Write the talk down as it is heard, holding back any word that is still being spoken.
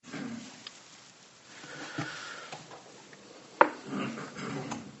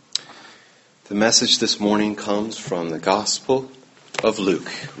The message this morning comes from the Gospel of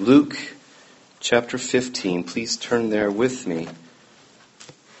Luke. Luke chapter 15. Please turn there with me.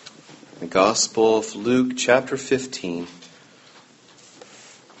 The Gospel of Luke chapter 15.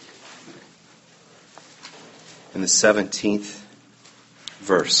 In the 17th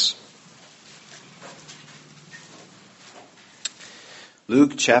verse.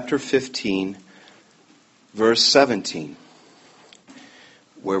 Luke chapter 15, verse 17.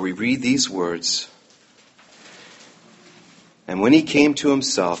 Where we read these words, "And when he came to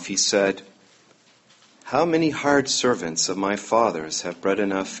himself, he said, 'How many hired servants of my father's have bread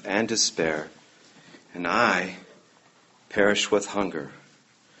enough and to spare, and I perish with hunger.'"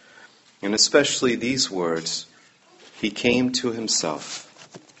 And especially these words, he came to himself.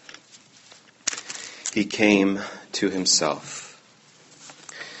 He came to himself.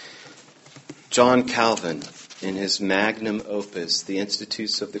 John Calvin, in his magnum opus, The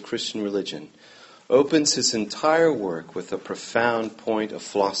Institutes of the Christian Religion, opens his entire work with a profound point of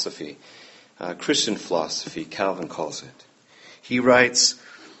philosophy, Christian philosophy, Calvin calls it. He writes,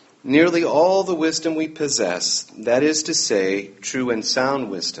 "Nearly all the wisdom we possess, that is to say, true and sound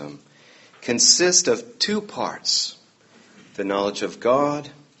wisdom, consists of two parts, the knowledge of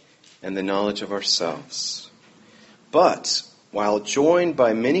God and the knowledge of ourselves. But, while joined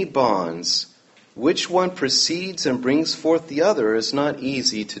by many bonds, which one precedes and brings forth the other is not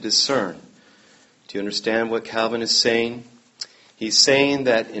easy to discern." Do you understand what Calvin is saying? He's saying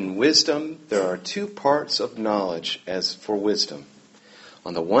that in wisdom, there are two parts of knowledge as for wisdom.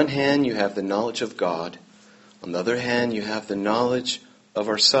 On the one hand, you have the knowledge of God. On the other hand, you have the knowledge of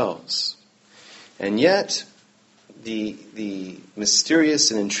ourselves. And yet, the mysterious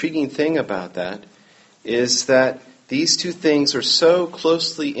and intriguing thing about that is that these two things are so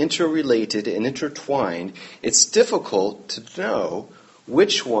closely interrelated and intertwined, it's difficult to know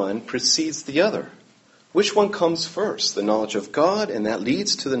which one precedes the other. Which one comes first? The knowledge of God, and that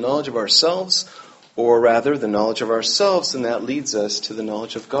leads to the knowledge of ourselves, or rather the knowledge of ourselves, and that leads us to the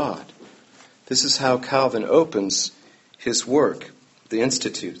knowledge of God. This is how Calvin opens his work, the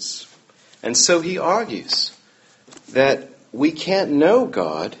Institutes. And so he argues that we can't know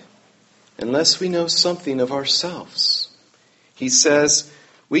God unless we know something of ourselves. He says,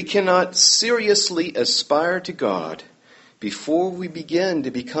 we cannot seriously aspire to God before we begin to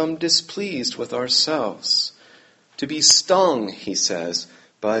become displeased with ourselves, to be stung, he says,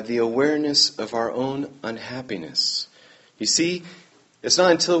 by the awareness of our own unhappiness. You see, it's not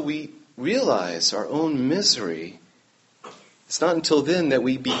until we realize our own misery, it's not until then that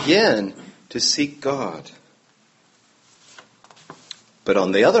we begin to seek God. But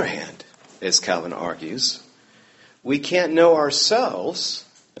on the other hand, as Calvin argues, we can't know ourselves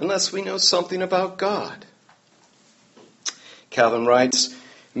unless we know something about God. Calvin writes,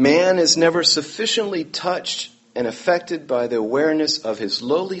 "Man is never sufficiently touched and affected by the awareness of his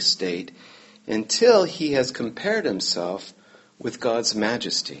lowly state until he has compared himself with God's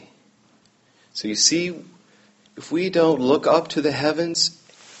majesty." So you see, if we don't look up to the heavens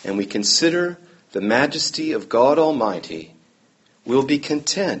and we consider the majesty of God Almighty, we'll be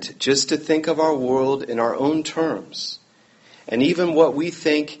content just to think of our world in our own terms. And even what we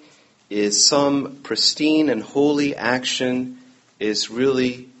think is some pristine and holy action is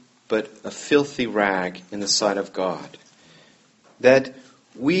really but a filthy rag in the sight of God. That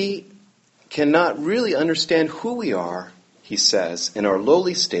we cannot really understand who we are, he says, in our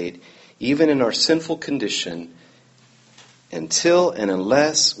lowly state, even in our sinful condition, until and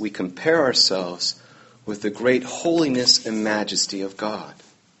unless we compare ourselves with the great holiness and majesty of God.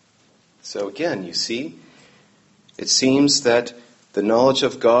 So again, you see, it seems that the knowledge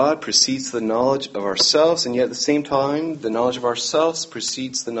of God precedes the knowledge of ourselves, and yet at the same time, the knowledge of ourselves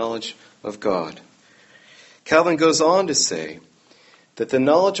precedes the knowledge of God. Calvin goes on to say that the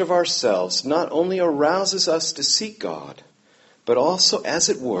knowledge of ourselves not only arouses us to seek God, but also, as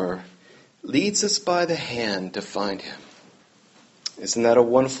it were, leads us by the hand to find Him. Isn't that a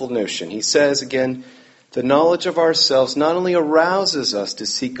wonderful notion? He says again, the knowledge of ourselves not only arouses us to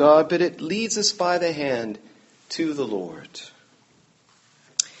seek God, but it leads us by the hand to the Lord.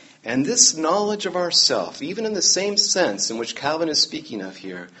 And this knowledge of ourselves, even in the same sense in which Calvin is speaking of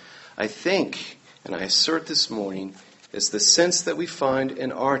here, I think, and I assert this morning, is the sense that we find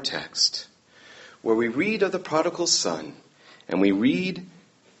in our text, where we read of the prodigal son, and we read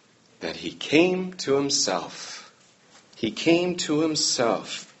that he came to himself. He came to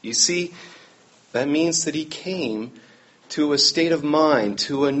himself. You see, that means that he came to a state of mind,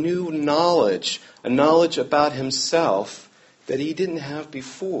 to a new knowledge, a knowledge about himself that he didn't have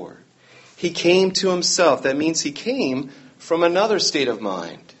before. He came to himself. That means he came from another state of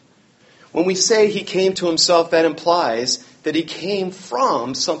mind. When we say he came to himself, that implies that he came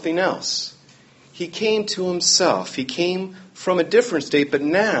from something else. He came to himself. He came from a different state, but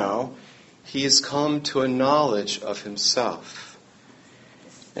now he has come to a knowledge of himself.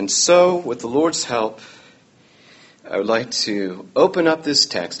 And so, with the Lord's help, I would like to open up this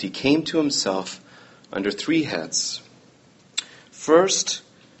text. He came to himself under three heads. First,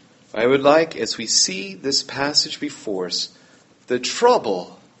 I would like, as we see this passage before us, the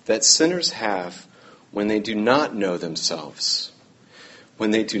trouble that sinners have when they do not know themselves,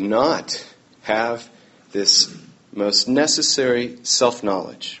 when they do not have this most necessary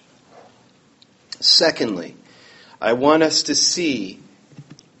self-knowledge. Secondly, I want us to see,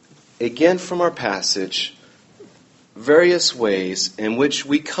 again from our passage, various ways in which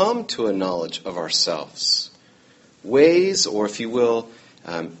we come to a knowledge of ourselves. Ways, or if you will,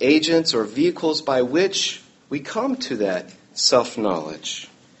 agents or vehicles by which we come to that self-knowledge.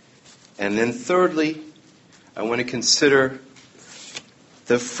 And then thirdly, I want to consider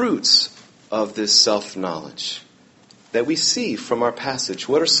the fruits of this self-knowledge that we see from our passage.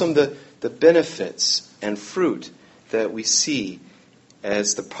 What are some of the benefits and fruit that we see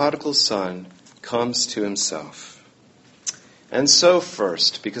as the prodigal son comes to himself? And so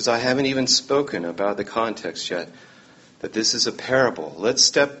first, because I haven't even spoken about the context yet, that this is a parable, let's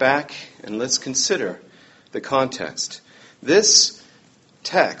step back and let's consider the context. This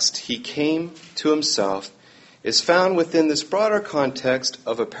text, he came to himself, is found within this broader context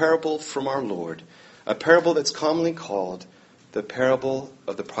of a parable from our Lord, a parable that's commonly called the parable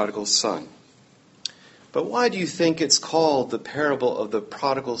of the prodigal son. But why do you think it's called the parable of the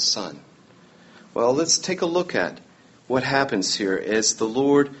prodigal son? Well, let's take a look at what happens here as the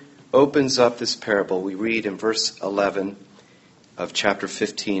Lord opens up this parable. We read in verse 11 of chapter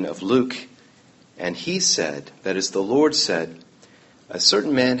 15 of Luke, and he said, that is, the Lord said, a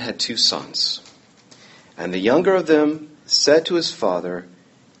certain man had 2 sons, and the younger of them said to his father,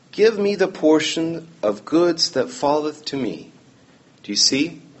 give me the portion of goods that falleth to me. Do you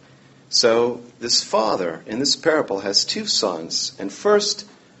see? So this father in this parable has 2 sons, and first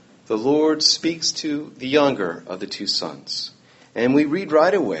the Lord speaks to the younger of the 2 sons. And we read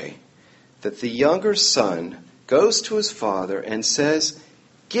right away that the younger son goes to his father and says,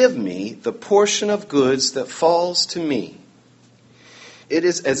 give me the portion of goods that falls to me. It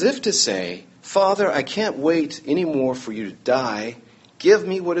is as if to say, Father, I can't wait anymore for you to die. Give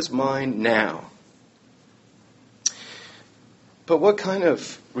me what is mine now. But what kind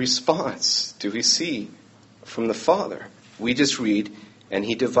of response do we see from the father? We just read, and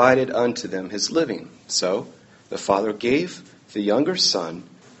he divided unto them his living. So the father gave the younger son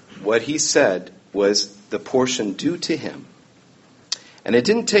what he said was the portion due to him. And it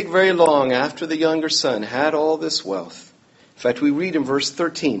didn't take very long after the younger son had all this wealth. In fact, we read in verse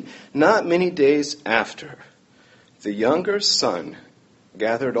 13, not many days after, the younger son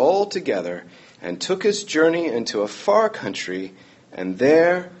gathered all together and took his journey into a far country, and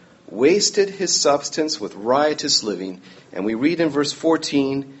there wasted his substance with riotous living. And we read in verse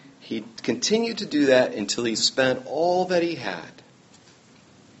 14, he continued to do that until he spent all that he had.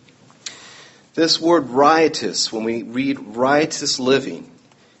 This word riotous, when we read riotous living,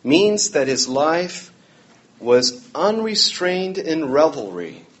 means that his life was unrestrained in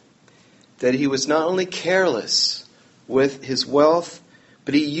revelry, that he was not only careless with his wealth,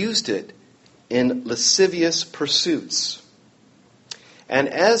 but he used it in lascivious pursuits. And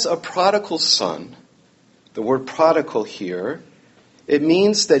as a prodigal son, the word prodigal here, it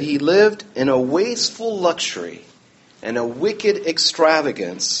means that he lived in a wasteful luxury and a wicked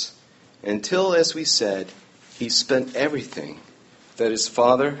extravagance until, as we said, he spent everything that his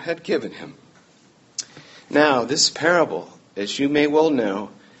father had given him. Now, this parable, as you may well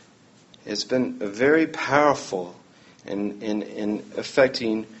know, has been very powerful in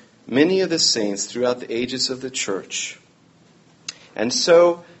affecting many of the saints throughout the ages of the church. And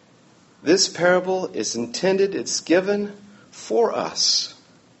so, this parable is intended, it's given for us.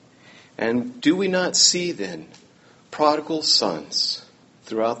 And do we not see then prodigal sons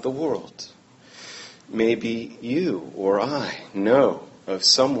throughout the world? Maybe you or I know of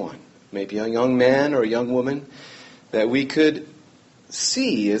someone, maybe a young man or a young woman, that we could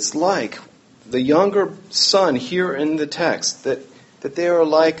see is like the younger son here in the text, that they are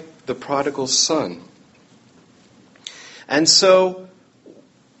like the prodigal son. And so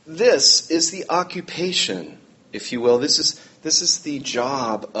this is the occupation, if you will. This is the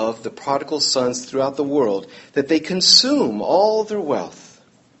job of the prodigal sons throughout the world, that they consume all their wealth,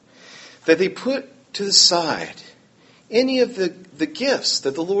 that they put to the side any of the gifts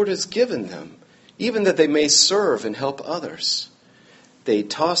that the Lord has given them, even that they may serve and help others. they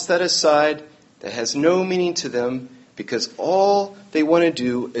toss that aside. That has no meaning to them because all they want to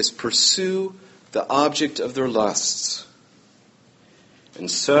do is pursue the object of their lusts. And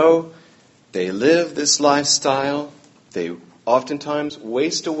so they live this lifestyle. They oftentimes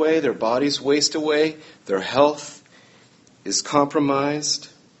waste away, their bodies waste away, their health is compromised.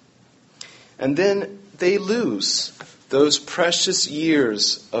 And then they lose those precious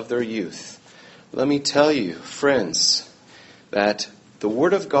years of their youth. Let me tell you, friends, that the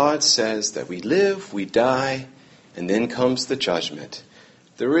Word of God says that we live, we die, and then comes the judgment.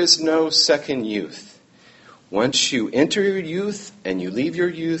 There is no second youth. Once you enter your youth and you leave your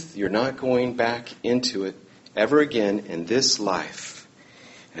youth, you're not going back into it ever again in this life.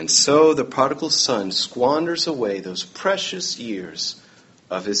 And so the prodigal son squanders away those precious years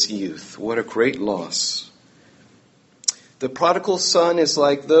of his youth. What a great loss. The prodigal son is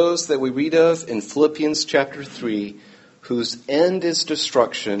like those that we read of in Philippians chapter 3, whose end is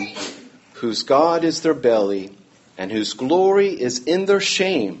destruction, whose God is their belly, and whose glory is in their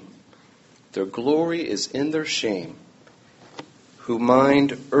shame. Their glory is in their shame, who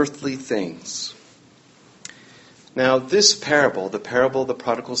mind earthly things. Now, this parable, the parable of the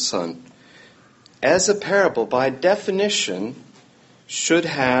prodigal son, as a parable, by definition, should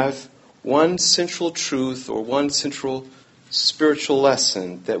have one central truth or one central spiritual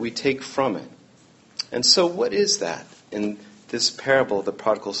lesson that we take from it. And so what is that in this parable of the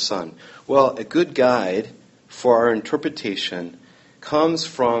prodigal son? Well, a good guide for our interpretation comes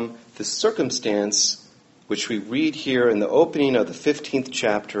from the circumstance which we read here in the opening of the 15th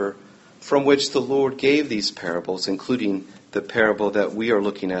chapter, from which the Lord gave these parables, including the parable that we are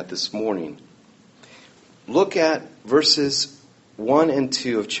looking at this morning. Look at verses 1 and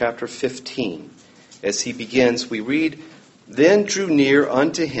 2 of chapter 15. As he begins, we read, "Then drew near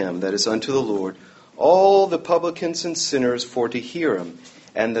unto him," that is, unto the Lord, "all the publicans and sinners for to hear him.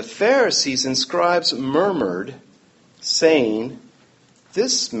 And the Pharisees and scribes murmured, saying,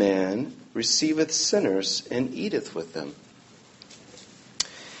 This man receiveth sinners and eateth with them."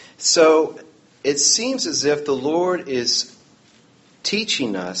 So it seems as if the Lord is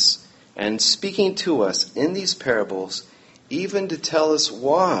teaching us and speaking to us in these parables, even to tell us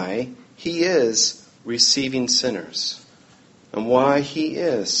why he is receiving sinners and why he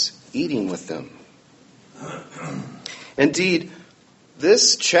is eating with them. Indeed,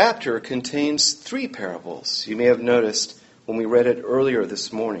 this chapter contains 3 parables. You may have noticed when we read it earlier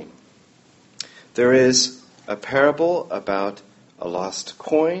this morning. There is a parable about a lost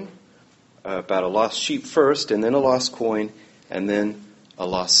coin, about a lost sheep first, and then a lost coin, and then a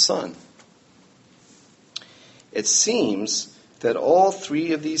lost son. It seems that all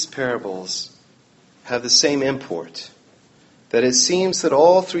 3 of these parables have the same import. That it seems that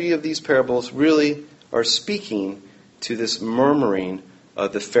all 3 of these parables really are speaking to this murmuring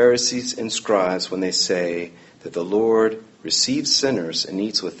of the Pharisees and scribes when they say that the Lord receives sinners and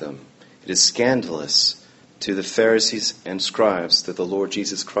eats with them. It is scandalous to the Pharisees and scribes that the Lord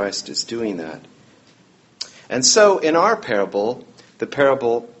Jesus Christ is doing that. And so in our parable, the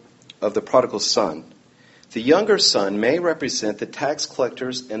parable of the prodigal son, the younger son may represent the tax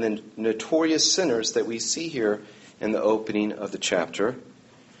collectors and the notorious sinners that we see here in the opening of the chapter.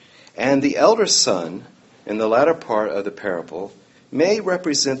 And the elder son, in the latter part of the parable, may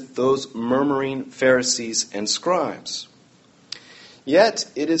represent those murmuring Pharisees and scribes. Yet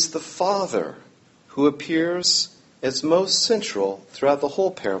it is the father who appears as most central throughout the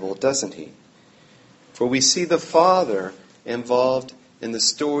whole parable, doesn't he? For we see the father involved in the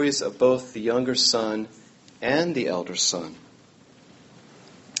stories of both the younger son and the elder son.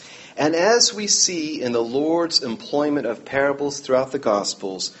 And as we see in the Lord's employment of parables throughout the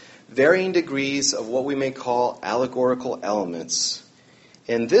Gospels, varying degrees of what we may call allegorical elements,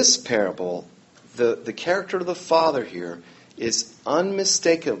 in this parable, the character of the father here is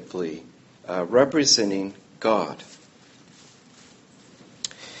unmistakably representing God.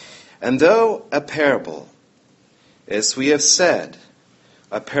 And though a parable, as we have said,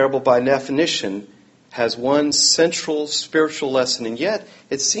 a parable by definition has one central spiritual lesson, and yet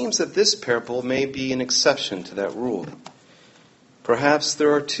it seems that this parable may be an exception to that rule. Perhaps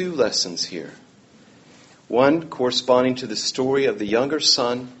there are 2 lessons here. One corresponding to the story of the younger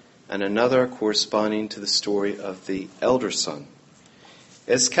son, and another corresponding to the story of the elder son.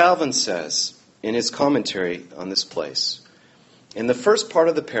 As Calvin says in his commentary on this place, in the first part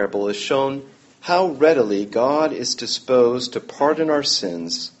of the parable is shown how readily God is disposed to pardon our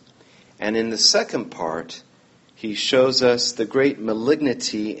sins, and in the second part, he shows us the great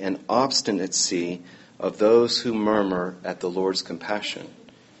malignity and obstinacy of those who murmur at the Lord's compassion.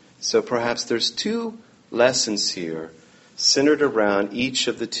 So perhaps there's 2 lessons here, centered around each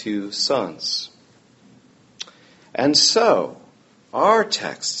of the two sons. And so, our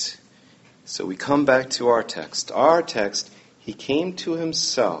text, so we come back to our text. Our text, he came to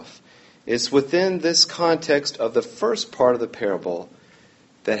himself, is within this context of the first part of the parable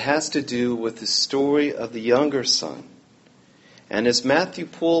that has to do with the story of the younger son. And as Matthew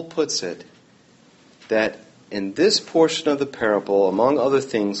Poole puts it, that in this portion of the parable, among other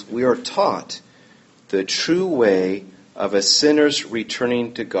things, we are taught the true way of a sinner's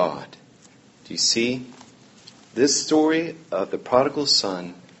returning to God. Do you see? This story of the prodigal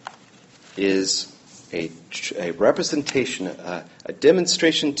son is a representation, a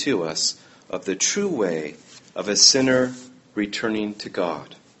demonstration to us of the true way of a sinner returning to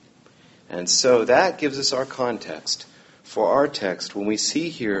God. And so that gives us our context for our text when we see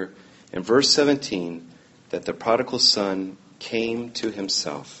here in verse 17 that the prodigal son came to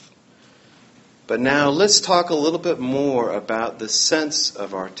himself. But now let's talk a little bit more about the sense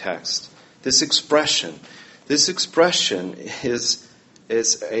of our text. This expression. This expression is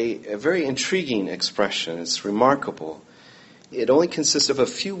a very intriguing expression. It's remarkable. It only consists of a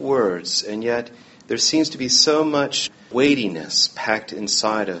few words, and yet there seems to be so much weightiness packed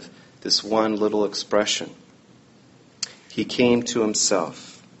inside of this one little expression. He came to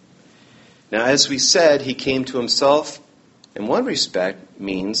himself. Now, as we said, he came to himself, in one respect,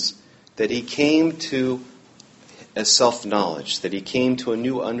 means that he came to a self-knowledge, that he came to a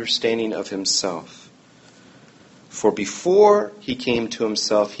new understanding of himself. For before he came to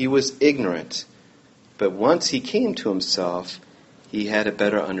himself, he was ignorant. But once he came to himself, he had a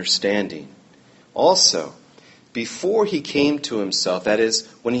better understanding. Also, before he came to himself, that is,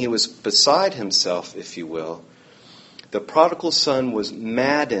 when he was beside himself, if you will, the prodigal son was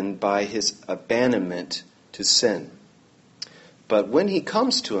maddened by his abandonment to sin. But when he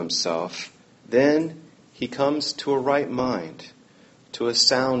comes to himself, then he comes to a right mind, to a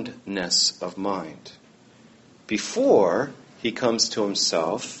soundness of mind. Before he comes to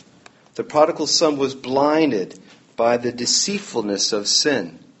himself, the prodigal son was blinded by the deceitfulness of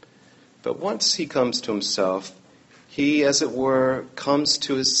sin. But once he comes to himself, he, as it were, comes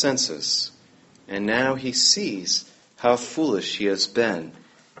to his senses. And now he sees how foolish he has been.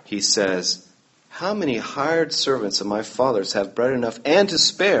 He says, "How many hired servants of my father's have bread enough and to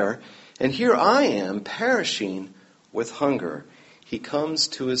spare, and here I am perishing with hunger." He comes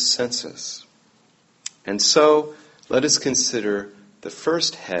to his senses. And so, let us consider the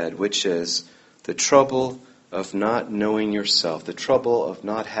first head, which is the trouble of not knowing yourself, the trouble of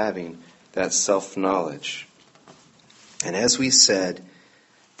not having that self-knowledge. And as we said,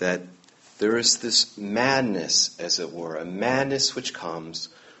 that there is this madness, as it were, a madness which comes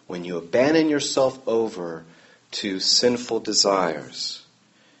when you abandon yourself over to sinful desires.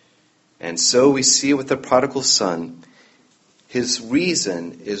 And so we see with the prodigal son, his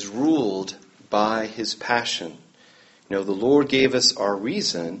reason is ruled by his passion. You know, the Lord gave us our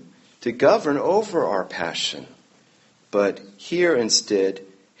reason to govern over our passion. But here instead,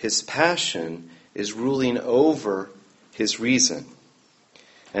 his passion is ruling over his reason.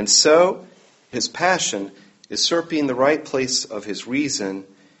 And so, his passion, usurping the right place of his reason,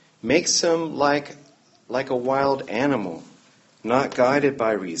 makes him like a wild animal, not guided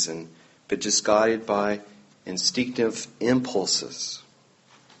by reason, but just guided by instinctive impulses.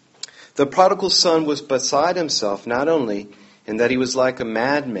 The prodigal son was beside himself, not only in that he was like a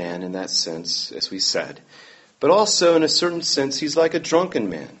madman in that sense, as we said, but also in a certain sense he's like a drunken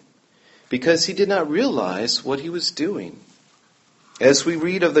man, because he did not realize what he was doing. As we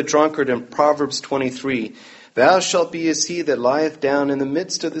read of the drunkard in Proverbs 23, "Thou shalt be as he that lieth down in the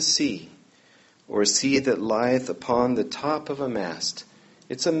midst of the sea, or as he that lieth upon the top of a mast."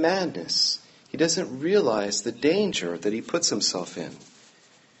 It's a madness. He doesn't realize the danger that he puts himself in.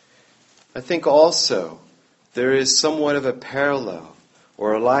 I think also there is somewhat of a parallel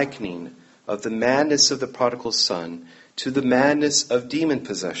or a likening of the madness of the prodigal son to the madness of demon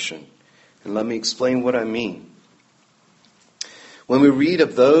possession. And let me explain what I mean. When we read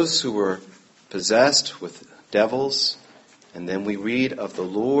of those who were possessed with devils, and then we read of the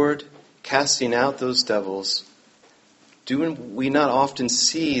Lord casting out those devils, do we not often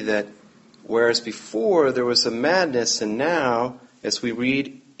see that whereas before there was a madness, and now, as we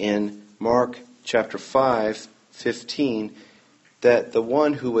read in Mark chapter 5:15, that the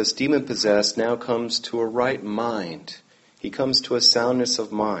one who was demon-possessed now comes to a right mind. He comes to a soundness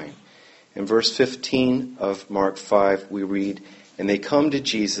of mind. In verse 15 of Mark 5, we read, "And they come to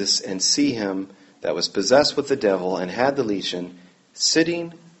Jesus and see him that was possessed with the devil and had the legion,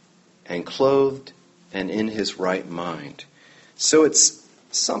 sitting and clothed and in his right mind." So it's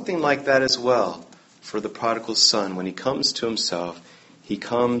something like that as well for the prodigal son. When he comes to himself, he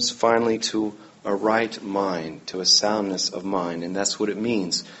comes finally to a right mind, to a soundness of mind. And that's what it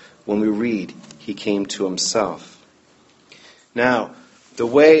means when we read, he came to himself. Now, the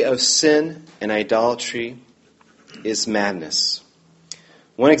way of sin and idolatry is madness.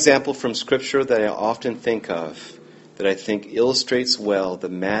 One example from Scripture that I often think of, that I think illustrates well the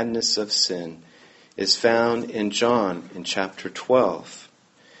madness of sin, is found in John in chapter 12.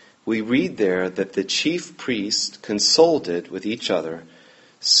 We read there that the chief priests consulted with each other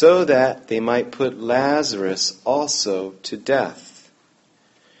so that they might put Lazarus also to death,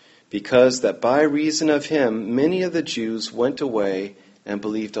 because that by reason of him many of the Jews went away and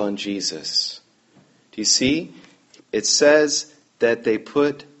believed on Jesus. Do you see? It says that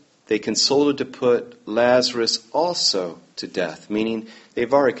they consulted to put Lazarus also to death, meaning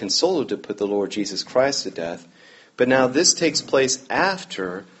they've already consulted to put the Lord Jesus Christ to death, but now this takes place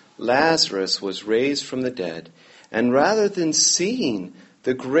after Lazarus was raised from the dead, and rather than seeing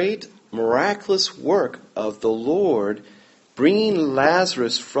the great miraculous work of the Lord bringing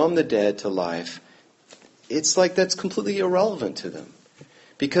Lazarus from the dead to life, it's like that's completely irrelevant to them,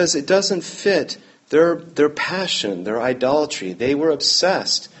 because it doesn't fit their passion, their idolatry. They were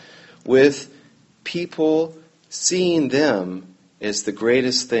obsessed with people seeing them as the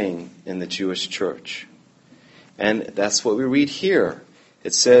greatest thing in the Jewish church. And that's what we read here.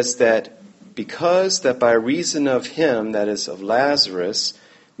 It says that because that by reason of him, that is of Lazarus,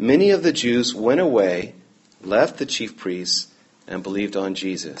 many of the Jews went away, left the chief priests, and believed on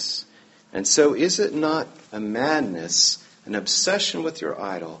Jesus. And so is it not a madness, an obsession with your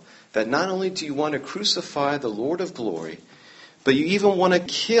idol, that not only do you want to crucify the Lord of glory, but you even want to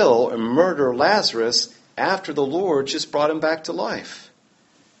kill and murder Lazarus after the Lord just brought him back to life?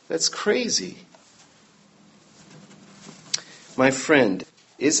 That's crazy. My friend,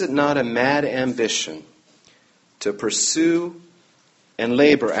 is it not a mad ambition to pursue and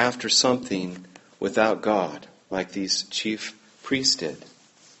labor after something without God, like these chief priests did?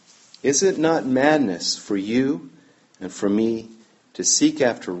 Is it not madness for you and for me to seek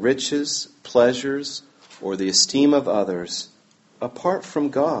after riches, pleasures, or the esteem of others apart from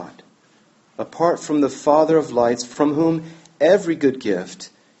God, apart from the Father of lights, from whom every good gift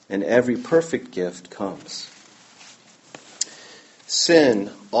and every perfect gift comes?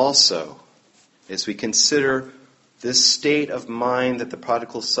 Sin also, as we consider this state of mind that the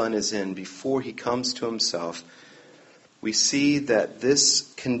prodigal son is in before he comes to himself, we see that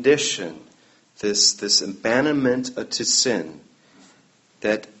this condition, this abandonment to sin,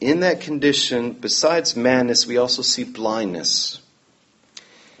 that in that condition, besides madness, we also see blindness.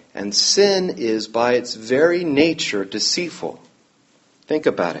 And sin is by its very nature deceitful. Think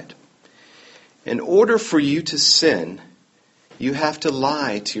about it. In order for you to sin, you have to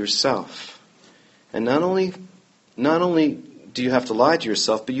lie to yourself. And not only do you have to lie to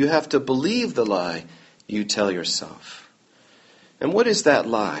yourself, but you have to believe the lie you tell yourself. And what is that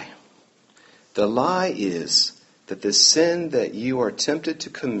lie? The lie is that the sin that you are tempted to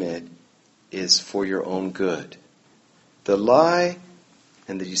commit is for your own good. The lie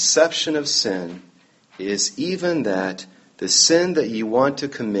and the deception of sin is even that the sin that you want to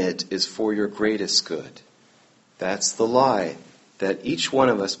commit is for your greatest good. That's the lie that each one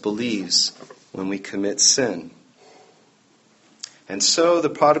of us believes when we commit sin. And so the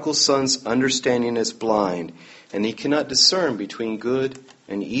prodigal son's understanding is blind, and he cannot discern between good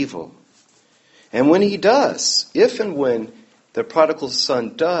and evil. And when he does, if and when the prodigal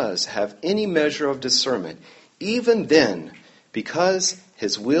son does have any measure of discernment, even then, because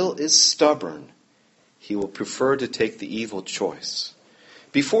his will is stubborn, he will prefer to take the evil choice.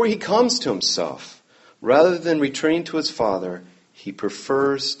 Before he comes to himself, rather than returning to his father, he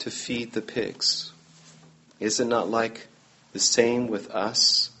prefers to feed the pigs. Is it not like the same with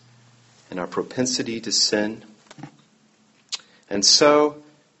us and our propensity to sin? And so,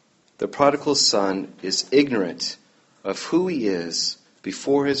 the prodigal son is ignorant of who he is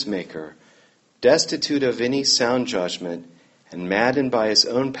before his Maker, destitute of any sound judgment, and maddened by his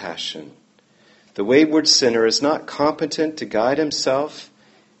own passion. The wayward sinner is not competent to guide himself,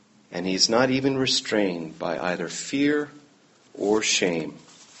 and he is not even restrained by either fear or shame.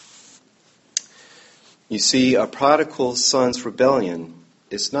 You see, a prodigal son's rebellion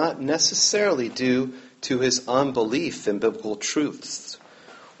is not necessarily due to his unbelief in biblical truths,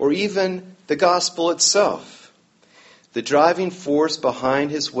 or even the gospel itself. The driving force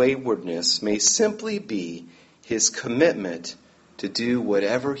behind his waywardness may simply be his commitment to do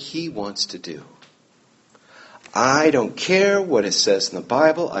whatever he wants to do. I don't care what it says in the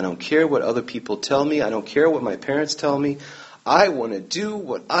Bible. I don't care what other people tell me. I don't care what my parents tell me. I want to do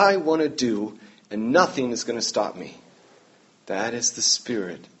what I want to do, and nothing is going to stop me. That is the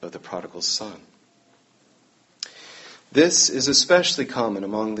spirit of the prodigal son. This is especially common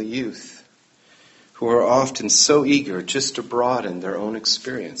among the youth, who are often so eager just to broaden their own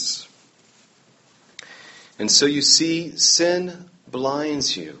experience. And so you see, sin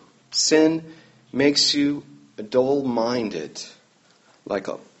blinds you. Sin makes you dull-minded, like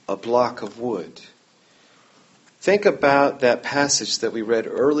a block of wood. Think about that passage that we read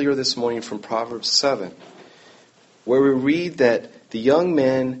earlier this morning from Proverbs 7, where we read that the young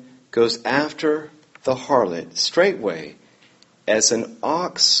man goes after the harlot straightway, as an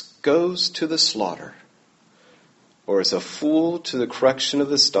ox goes to the slaughter, or as a fool to the correction of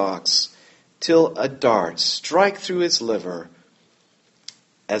the stocks, till a dart strike through his liver,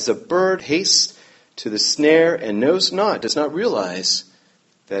 as a bird hastes to the snare and does not realize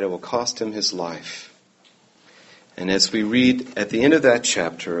that it will cost him his life. And as we read at the end of that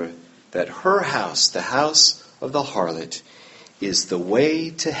chapter, that her house, the house of the harlot, is the way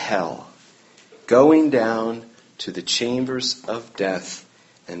to hell, going down to the chambers of death,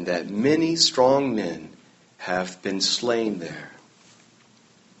 and that many strong men have been slain there.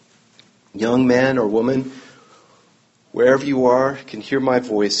 Young man or woman, wherever you are, can hear my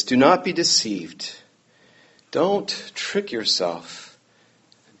voice. Do not be deceived. Don't trick yourself.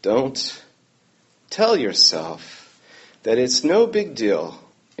 Don't tell yourself that it's no big deal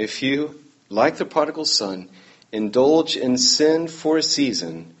if you, like the prodigal son, indulge in sin for a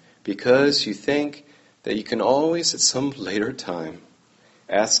season because you think that you can always at some later time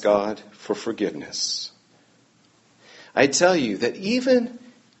ask God for forgiveness. I tell you that even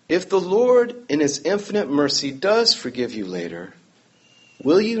if the Lord in His infinite mercy does forgive you later,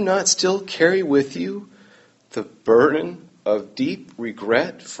 will you not still carry with you the burden of deep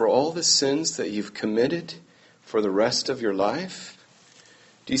regret for all the sins that you've committed for the rest of your life?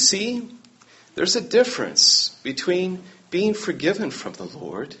 Do you see? There's a difference between being forgiven from the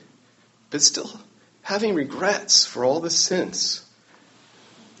Lord, but still having regrets for all the sins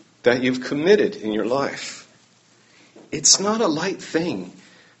that you've committed in your life. It's not a light thing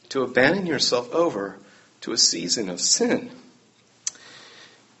to abandon yourself over to a season of sin.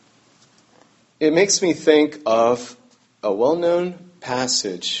 It makes me think of a well-known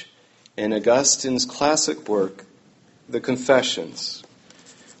passage in Augustine's classic work, The Confessions,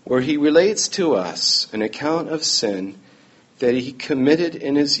 where he relates to us an account of sin that he committed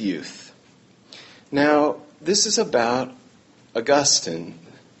in his youth. Now, this is about Augustine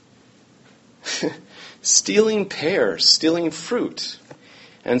stealing pears, stealing fruit.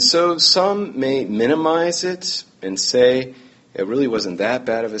 And so some may minimize it and say it really wasn't that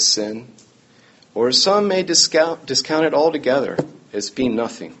bad of a sin. Or some may discount it altogether as being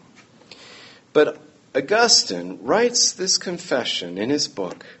nothing. But Augustine writes this confession in his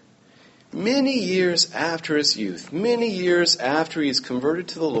book many years after his youth, many years after he's converted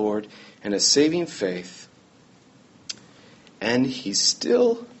to the Lord and a saving faith. And he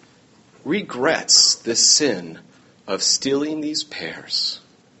still regrets the sin of stealing these pears.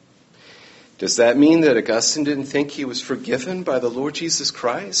 Does that mean that Augustine didn't think he was forgiven by the Lord Jesus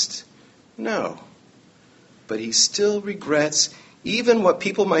Christ? No. But he still regrets even what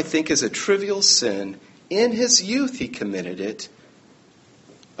people might think is a trivial sin. In his youth he committed it,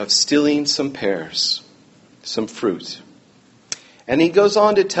 of stealing some pears, some fruit. And he goes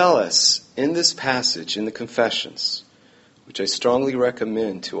on to tell us in this passage, in the Confessions, which I strongly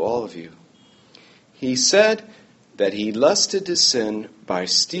recommend to all of you. He said that he lusted to sin by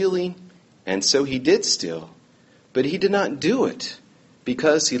stealing, and so he did steal, but he did not do it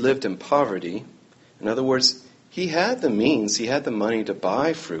because he lived in poverty. In other words, he had the means, he had the money to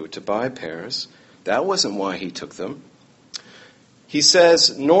buy fruit, to buy pears. That wasn't why he took them. He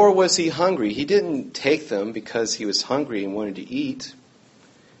says, nor was he hungry. He didn't take them because he was hungry and wanted to eat.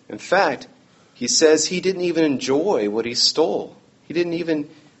 In fact, he says he didn't even enjoy what he stole. He didn't even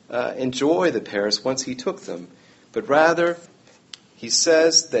enjoy the pears once he took them. But rather, he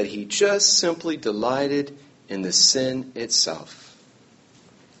says that he just simply delighted in the sin itself.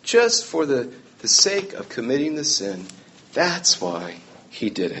 Just for the sake of committing the sin, that's why he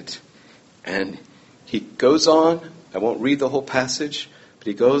did it. And he goes on, I won't read the whole passage, but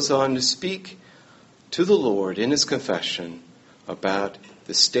he goes on to speak to the Lord in his confession about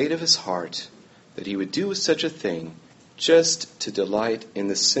the state of his heart, that he would do such a thing just to delight in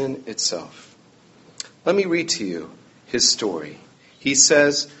the sin itself. Let me read to you his story. He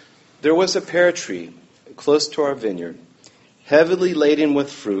says, there was a pear tree close to our vineyard, heavily laden with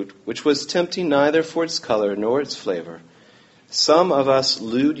fruit, which was tempting neither for its color nor its flavor. Some of us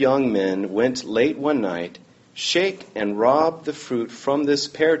lewd young men went late one night, shake and rob the fruit from this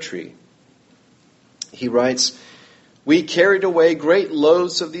pear tree. He writes, "We carried away great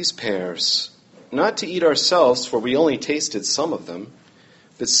loads of these pears, not to eat ourselves, for we only tasted some of them,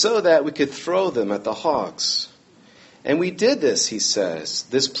 but so that we could throw them at the hogs. And we did this," he says.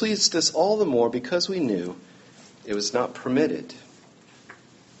 "This pleased us all the more because we knew it was not permitted."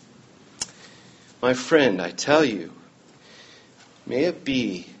 My friend, I tell you, may it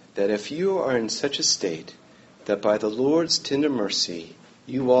be that if you are in such a state, that by the Lord's tender mercy,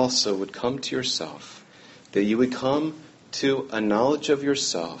 you also would come to yourself, that you would come to a knowledge of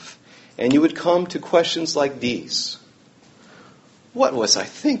yourself, and you would come to questions like these. What was I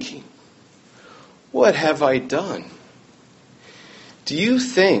thinking? What have I done? Do you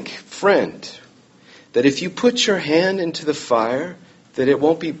think, friend, that if you put your hand into the fire, that it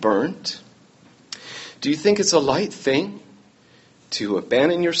won't be burnt? Do you think it's a light thing to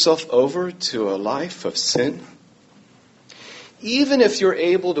abandon yourself over to a life of sin? Even if you're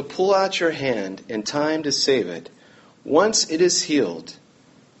able to pull out your hand in time to save it, once it is healed,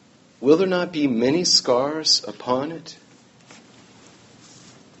 will there not be many scars upon it?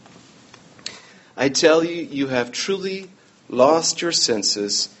 I tell you, you have truly lost your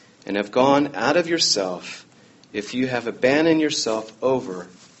senses and have gone out of yourself if you have abandoned yourself over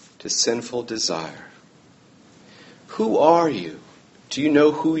to sinful desire. Who are you? Do you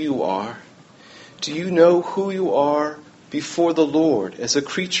know who you are? Do you know who you are before the Lord as a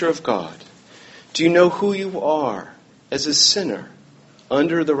creature of God? Do you know who you are as a sinner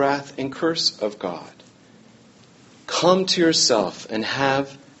under the wrath and curse of God? Come to yourself and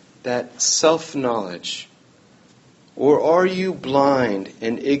have that self-knowledge. Or are you blind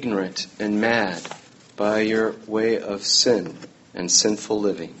and ignorant and mad by your way of sin and sinful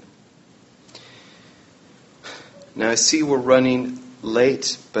living? Now I see we're running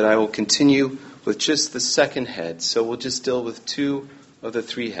late, but I will continue with just the second head. So we'll just deal with two of the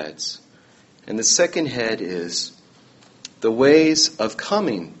three heads. And the second head is the ways of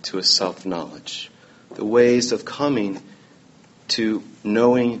coming to a self-knowledge. The ways of coming to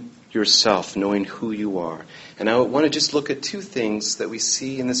knowing yourself, knowing who you are. And I want to just look at two things that we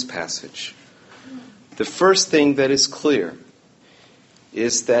see in this passage. The first thing that is clear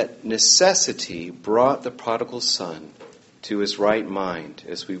is that necessity brought the prodigal son to his right mind,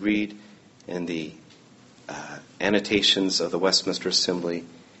 as we read in the annotations of the Westminster Assembly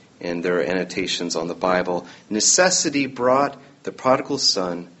and their annotations on the Bible. Necessity brought the prodigal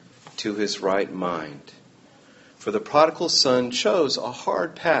son to his right mind. For the prodigal son chose a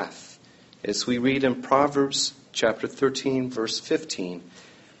hard path. As we read in Proverbs chapter 13, verse 15,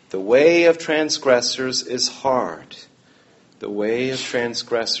 the way of transgressors is hard. The way of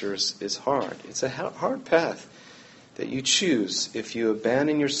transgressors is hard. It's a hard path that you choose if you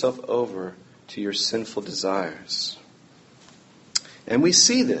abandon yourself over to your sinful desires. And we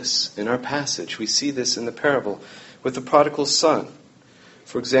see this in our passage. We see this in the parable with the prodigal son.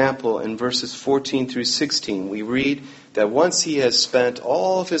 For example, in verses 14 through 16, we read that once he has spent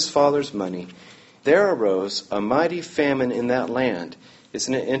all of his father's money, there arose a mighty famine in that land.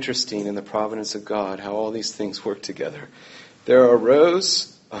 Isn't it interesting in the providence of God how all these things work together? There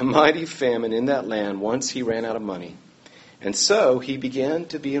arose a mighty famine in that land once he ran out of money. And so he began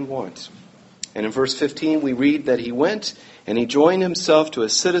to be in want. And in verse 15 we read that he went and he joined himself to a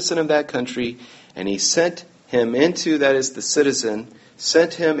citizen of that country, and he sent him into, that is the citizen,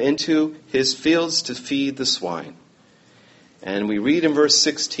 sent him into his fields to feed the swine. And we read in verse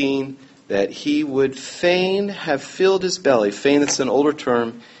 16 that he would fain have filled his belly. Fain, that's an older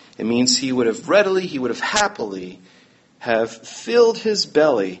term. It means he would have happily have filled his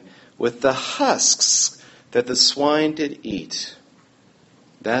belly with the husks that the swine did eat.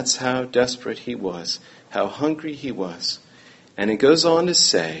 That's how desperate he was, how hungry he was. And it goes on to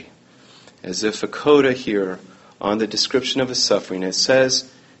say, as if a coda here on the description of his suffering, it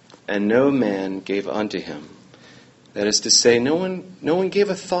says, and no man gave unto him. That is to say, no one gave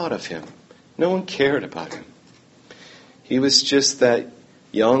a thought of him. No one cared about him. He was just that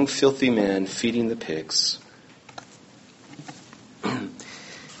young, filthy man feeding the pigs.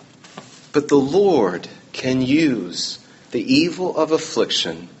 But the Lord can use the evil of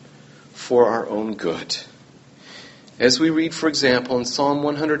affliction for our own good. As we read, for example, in Psalm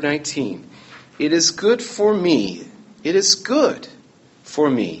 119, it is good for me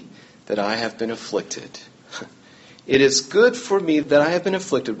that I have been afflicted. It is good for me that I have been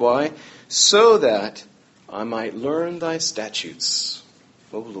afflicted. Why? So that I might learn thy statutes,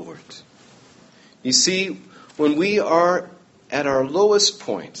 O Lord. You see, when we are at our lowest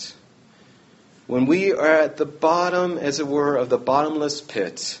point, when we are at the bottom, as it were, of the bottomless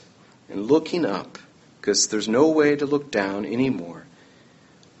pit, and looking up, because there's no way to look down anymore,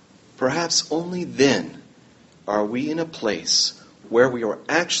 perhaps only then are we in a place where we are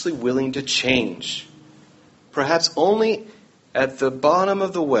actually willing to change. Perhaps only at the bottom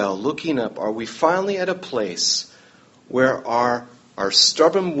of the well, looking up, are we finally at a place where our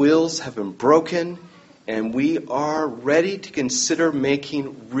stubborn wills have been broken and we are ready to consider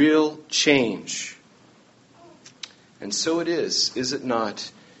making real change. And so it is it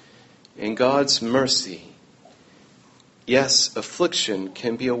not, in God's mercy. Yes, affliction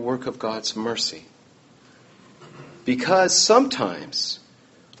can be a work of God's mercy. Because sometimes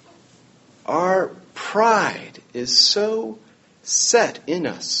our pride is so set in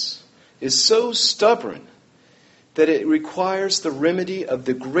us, is so stubborn, that it requires the remedy of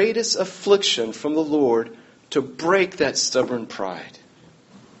the greatest affliction from the Lord to break that stubborn pride.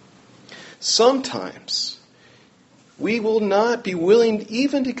 Sometimes we will not be willing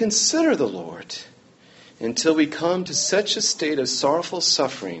even to consider the Lord until we come to such a state of sorrowful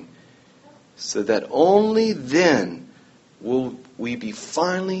suffering, so that only then will we be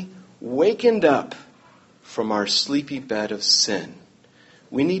finally wakened up from our sleepy bed of sin.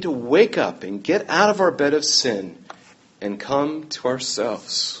 We need to wake up and get out of our bed of sin and come to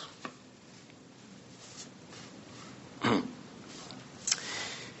ourselves.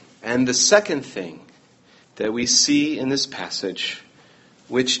 And the second thing that we see in this passage,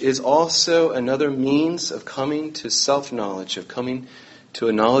 which is also another means of coming to self-knowledge, of coming to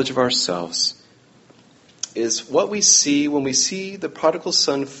a knowledge of ourselves, is what we see when we see the prodigal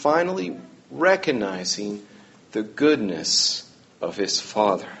son finally recognizing the goodness of his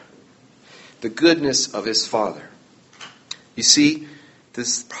father. The goodness of his father. You see,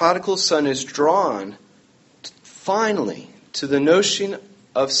 this prodigal son is drawn finally to the notion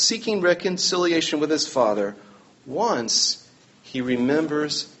of seeking reconciliation with his father once he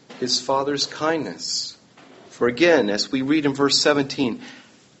remembers his father's kindness. For again, as we read in verse 17,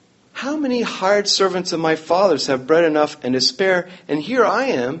 how many hired servants of my father's have bread enough and to spare, and here I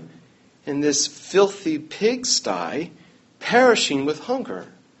am in this filthy pigsty, perishing with hunger.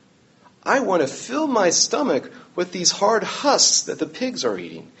 I want to fill my stomach with these hard husks that the pigs are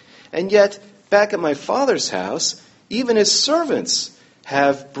eating. And yet, back at my father's house, even his servants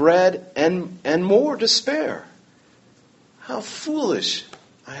have bread and more to spare. How foolish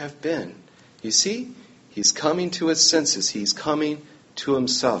I have been. You see, he's coming to his senses. He's coming to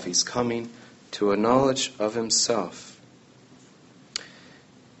himself. He's coming to a knowledge of himself.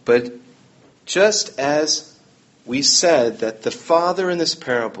 But just as we said that the Father in this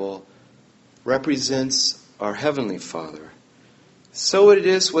parable represents our Heavenly Father, so it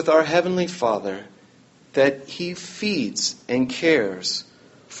is with our Heavenly Father that He feeds and cares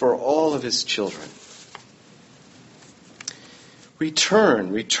for all of His children.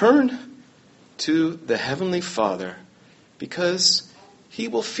 Return to the Heavenly Father, because He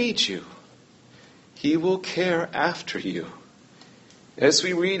will feed you. He will care after you. As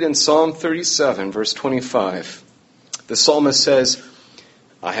we read in Psalm 37, verse 25, the psalmist says,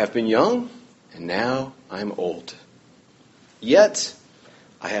 I have been young, and now I am old. Yet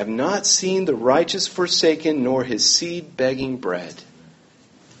I have not seen the righteous forsaken, nor his seed begging bread.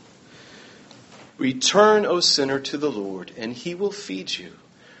 Return, O sinner, to the Lord, and He will feed you.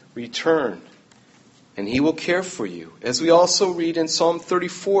 Return, and He will care for you. As we also read in Psalm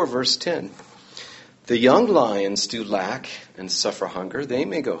 34, verse 10, the young lions do lack and suffer hunger. They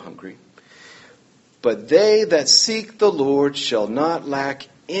may go hungry. But they that seek the Lord shall not lack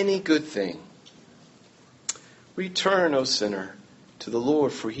any good thing. Return, O sinner, to the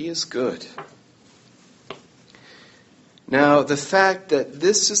Lord, for He is good. Now, the fact that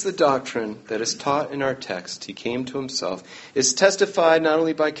this is the doctrine that is taught in our text, He came to Himself, is testified not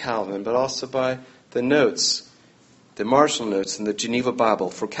only by Calvin, but also by the notes, the marginal notes in the Geneva Bible.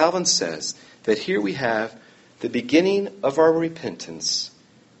 For Calvin says that here we have the beginning of our repentance.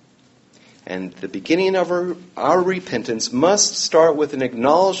 And the beginning of our repentance must start with an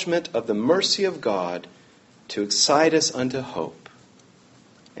acknowledgement of the mercy of God to excite us unto hope.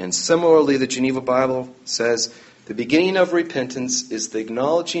 And similarly, the Geneva Bible says, the beginning of repentance is the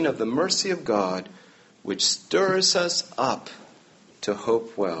acknowledging of the mercy of God, which stirs us up to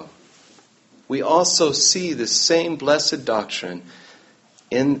hope well. We also see the same blessed doctrine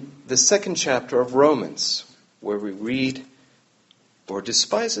in the second chapter of Romans, where we read, or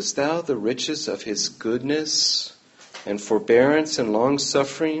despisest thou the riches of His goodness and forbearance and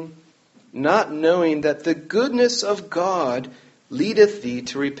long-suffering, not knowing that the goodness of God leadeth thee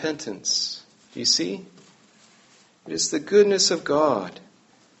to repentance. Do you see? It is the goodness of God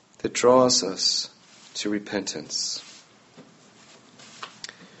that draws us to repentance.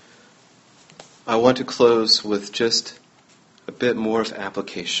 I want to close with just a bit more of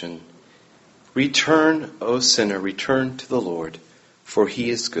application Return, O sinner, return to the Lord, for he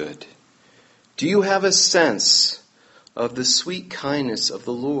is good. Do you have a sense of the sweet kindness of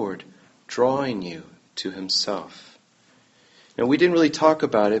the Lord drawing you to himself? Now, we didn't really talk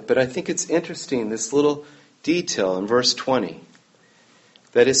about it, but I think it's interesting, this little detail in verse 20,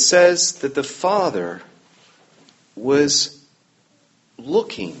 that it says that the Father was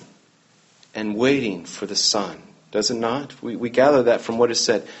looking and waiting for the Son. Does it not? We gather that from what is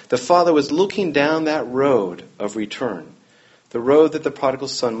said. The Father was looking down that road of return, the road that the prodigal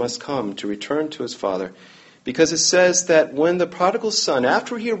son must come to return to his Father, because it says that when the prodigal son,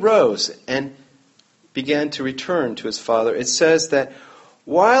 after he arose and began to return to his Father, it says that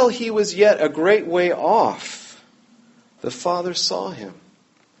while he was yet a great way off, the Father saw him.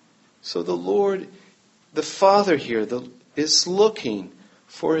 So the Lord, the Father here, is looking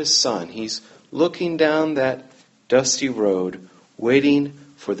for his Son. He's looking down that dusty road, waiting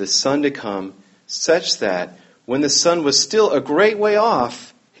for the Son to come, such that when the Son was still a great way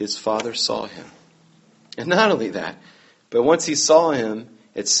off, his Father saw him. And not only that, but once he saw him,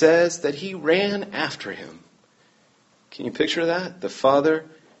 it says that he ran after him. Can you picture that? The Father,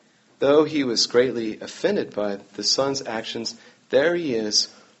 though he was greatly offended by the Son's actions, there he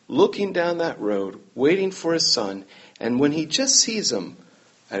is, looking down that road, waiting for his Son, and when he just sees him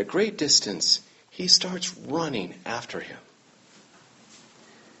at a great distance, he starts running after him.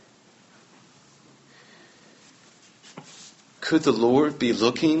 Could the Lord be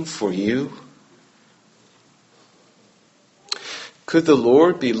looking for you? Could the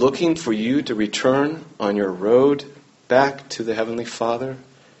Lord be looking for you to return on your road back to the Heavenly Father?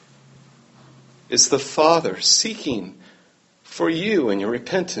 Is the Father seeking for you in your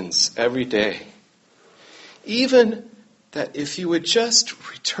repentance every day? Even that if you would just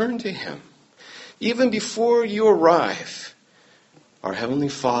return to him, even before you arrive, our Heavenly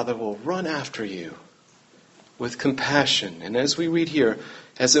Father will run after you with compassion. And as we read here,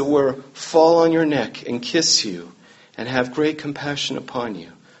 as it were, fall on your neck and kiss you and have great compassion upon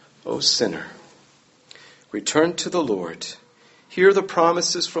you. O sinner, return to the Lord. Hear the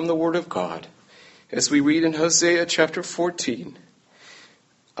promises from the Word of God. As we read in Hosea chapter 14,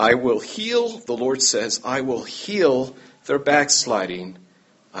 I will heal, the Lord says, I will heal their backsliding.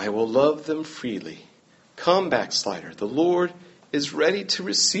 I will love them freely. Come, backslider, the Lord is ready to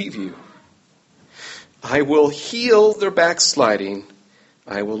receive you. I will heal their backsliding.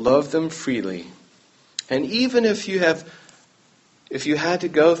 I will love them freely. And even if you had to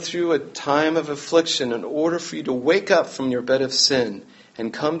go through a time of affliction in order for you to wake up from your bed of sin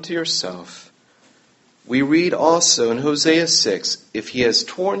and come to yourself, we read also in Hosea 6, if he has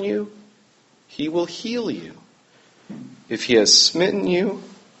torn you, he will heal you. If he has smitten you,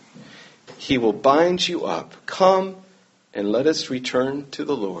 he will bind you up. Come and let us return to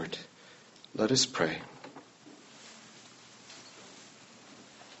the Lord. Let us pray.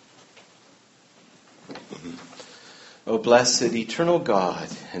 O blessed, eternal God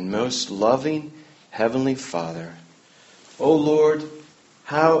and most loving Heavenly Father, O Lord,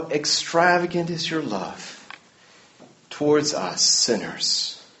 how extravagant is your love towards us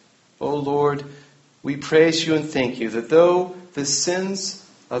sinners. O Lord, we praise you and thank you that though the sins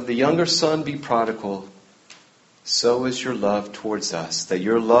of the younger son be prodigal, so is your love towards us. That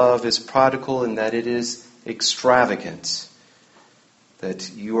your love is prodigal and that it is extravagant.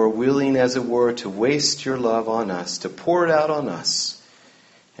 That you are willing, as it were, to waste your love on us, to pour it out on us.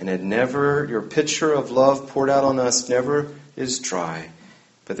 And it never, your pitcher of love poured out on us never is dry.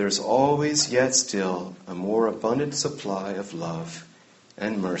 But there's always yet still a more abundant supply of love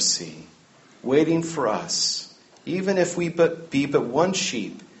and mercy waiting for us, even if we be but one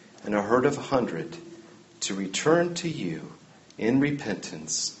sheep in a herd of 100, to return to you in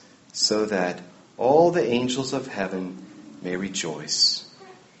repentance, so that all the angels of heaven may rejoice.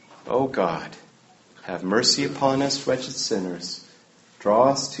 O God, have mercy upon us, wretched sinners. Draw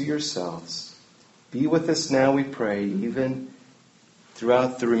us to yourselves. Be with us now, we pray, even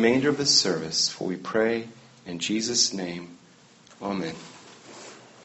throughout the remainder of the service. For we pray in Jesus' name. Amen.